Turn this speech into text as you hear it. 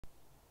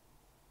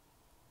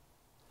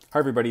Hi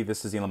everybody,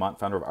 this is Ian Lamont,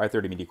 founder of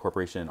i30 Media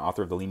Corporation and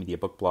author of the Lean Media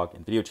book blog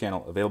and video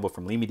channel available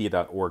from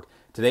leanmedia.org.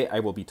 Today I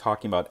will be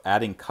talking about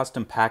adding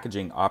custom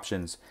packaging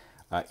options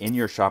in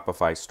your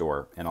Shopify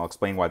store, and I'll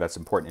explain why that's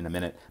important in a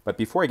minute. But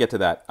before I get to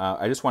that,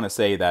 I just want to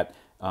say that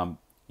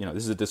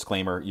this is a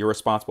disclaimer. You're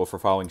responsible for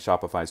following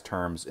Shopify's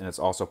terms, and it's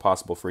also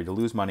possible for you to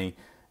lose money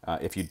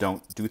if you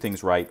don't do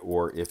things right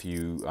or if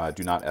you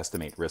do not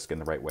estimate risk in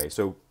the right way.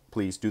 So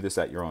please do this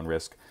at your own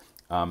risk.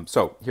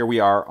 So here we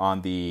are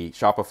on the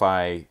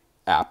Shopify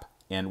app,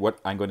 and what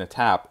I'm going to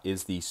tap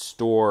is the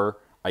store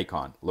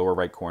icon, lower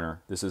right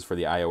corner. This is for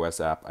the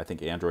iOS app. I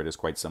think Android is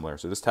quite similar.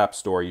 So just tap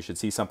store. You should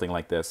see something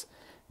like this.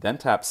 Then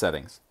tap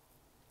settings.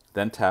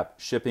 Then tap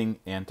shipping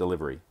and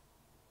delivery.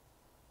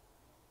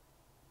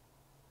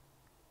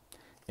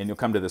 And you'll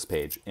come to this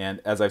page.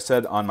 And as I've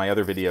said on my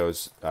other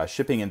videos,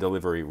 shipping and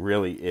delivery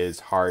really is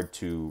hard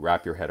to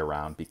wrap your head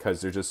around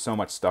because there's just so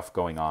much stuff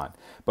going on.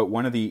 But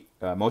one of the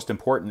most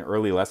important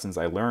early lessons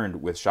I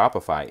learned with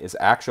Shopify is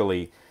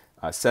actually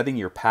setting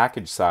your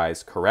package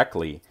size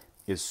correctly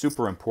is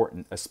super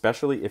important,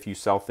 especially if you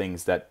sell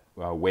things that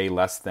weigh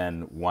less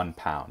than 1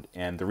 pound.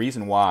 And the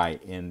reason why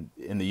in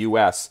the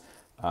U.S.,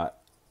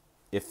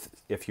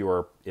 if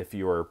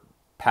your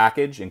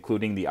package,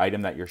 including the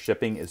item that you're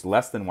shipping, is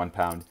less than 1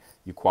 pound,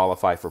 you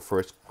qualify for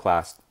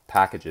first-class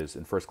packages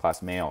and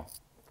first-class mail,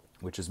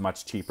 which is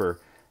much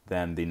cheaper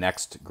than the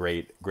next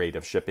grade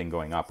of shipping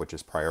going up, which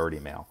is priority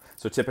mail.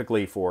 So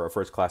typically for a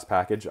first-class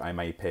package, I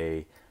might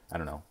pay, I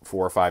don't know, $4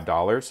 or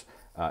 $5.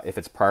 If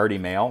it's priority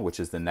mail, which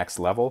is the next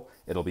level,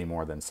 it'll be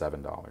more than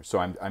 $7. So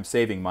I'm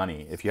saving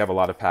money. If you have a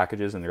lot of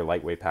packages and they're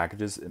lightweight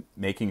packages,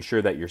 making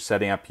sure that you're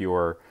setting up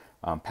your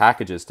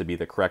packages to be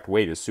the correct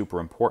weight is super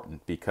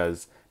important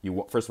because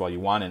first of all, you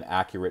want an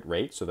accurate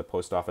rate so the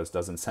post office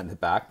doesn't send it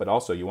back, but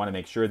also you want to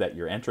make sure that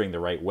you're entering the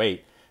right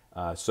weight.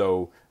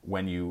 So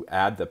when you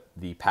add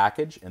the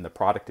package and the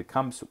product it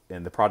comes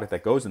and the product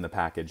that goes in the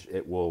package,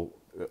 it will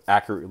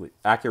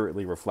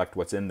accurately reflect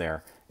what's in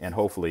there, and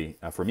hopefully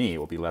for me it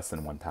will be less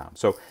than 1 pound.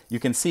 So you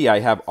can see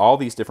I have all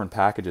these different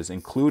packages,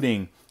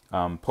 including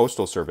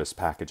postal service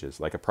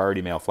packages like a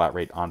priority mail flat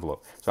rate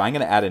envelope. So I'm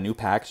going to add a new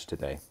package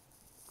today,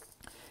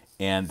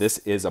 and this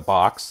is a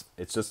box.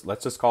 It's just,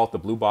 let's just call it the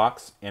blue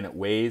box, and it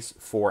weighs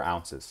 4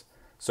 ounces.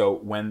 So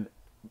when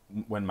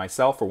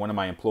myself or one of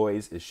my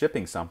employees is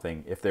shipping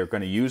something, if they're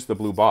going to use the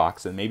blue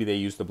box, and maybe they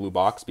use the blue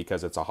box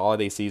because it's a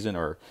holiday season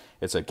or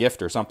it's a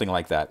gift or something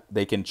like that,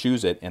 they can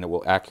choose it and it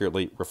will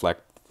accurately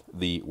reflect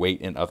the weight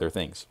and other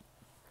things.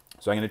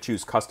 So I'm going to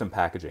choose custom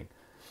packaging.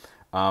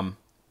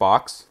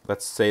 Box,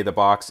 let's say the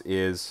box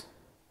is,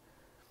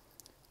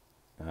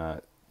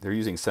 they're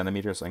using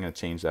centimeters, so I'm going to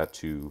change that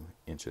to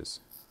inches.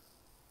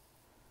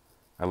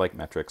 I like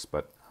metrics,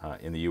 but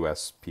in the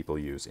U.S., people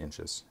use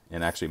inches,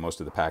 and actually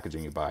most of the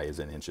packaging you buy is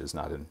in inches,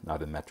 not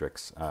in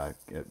metrics,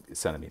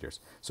 centimeters.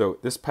 So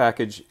this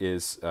package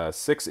is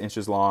 6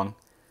 inches long,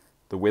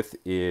 the width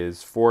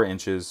is 4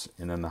 inches,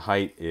 and then the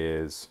height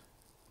is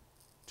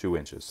 2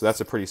 inches. So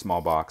that's a pretty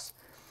small box.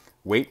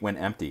 Weight when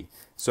empty.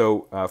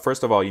 So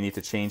first of all, you need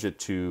to change it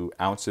to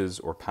ounces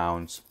or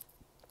pounds.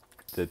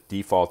 The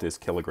default is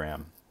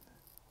kilogram.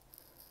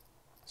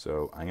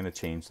 So I'm going to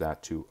change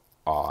that to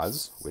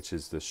Oz, which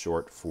is the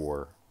short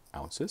for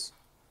ounces.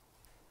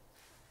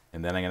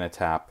 And then I'm going to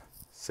tap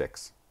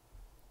 6.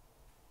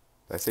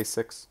 Did I say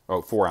 6?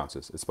 Oh, 4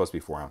 ounces. It's supposed to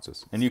be 4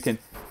 ounces. And you can,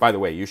 by the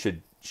way, you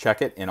should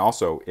check it. And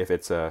also, if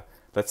it's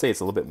let's say it's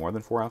a little bit more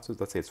than 4 ounces,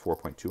 let's say it's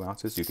 4.2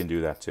 ounces, you can do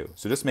that too.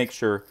 So just make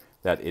sure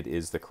that it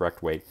is the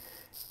correct weight.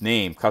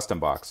 Name, custom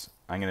box.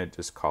 I'm going to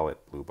just call it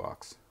blue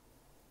box.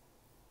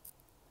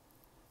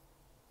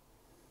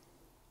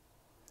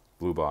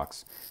 Blue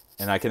box.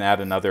 And I can add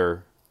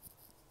another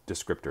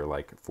descriptor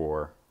like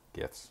for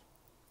gifts.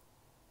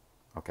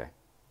 Okay.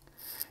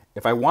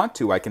 If I want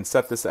to, I can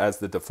set this as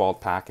the default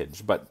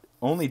package, but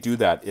only do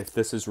that if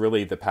this is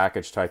really the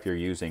package type you're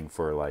using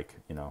for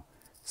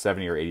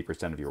 70 or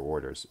 80% of your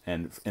orders.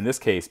 And in this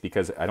case,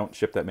 because I don't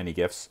ship that many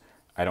gifts,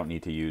 I don't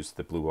need to use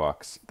the blue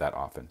box that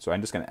often. So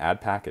I'm just going to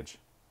add package.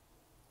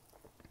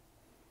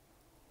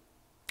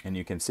 And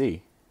you can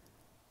see,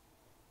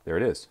 there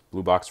it is,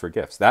 blue box for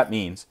gifts. That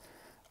means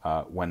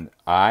when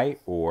I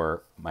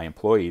or my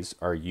employees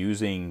are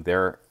using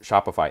their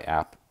Shopify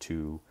app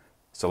to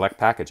select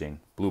packaging,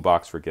 blue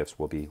box for gifts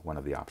will be one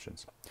of the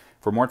options.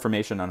 For more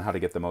information on how to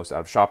get the most out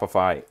of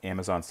Shopify,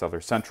 Amazon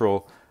Seller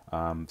Central,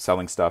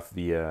 selling stuff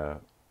via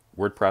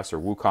WordPress or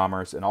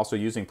WooCommerce, and also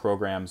using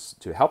programs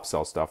to help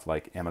sell stuff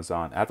like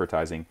Amazon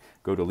advertising,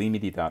 go to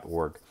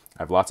leanmedia.org.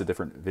 I have lots of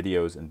different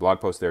videos and blog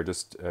posts there.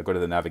 Just go to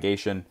the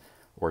navigation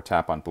or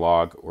tap on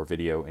blog or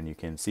video and you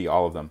can see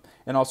all of them.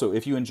 And also,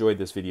 if you enjoyed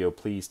this video,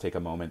 please take a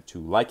moment to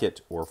like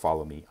it or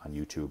follow me on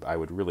YouTube. I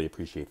would really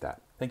appreciate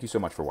that. Thank you so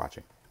much for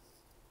watching.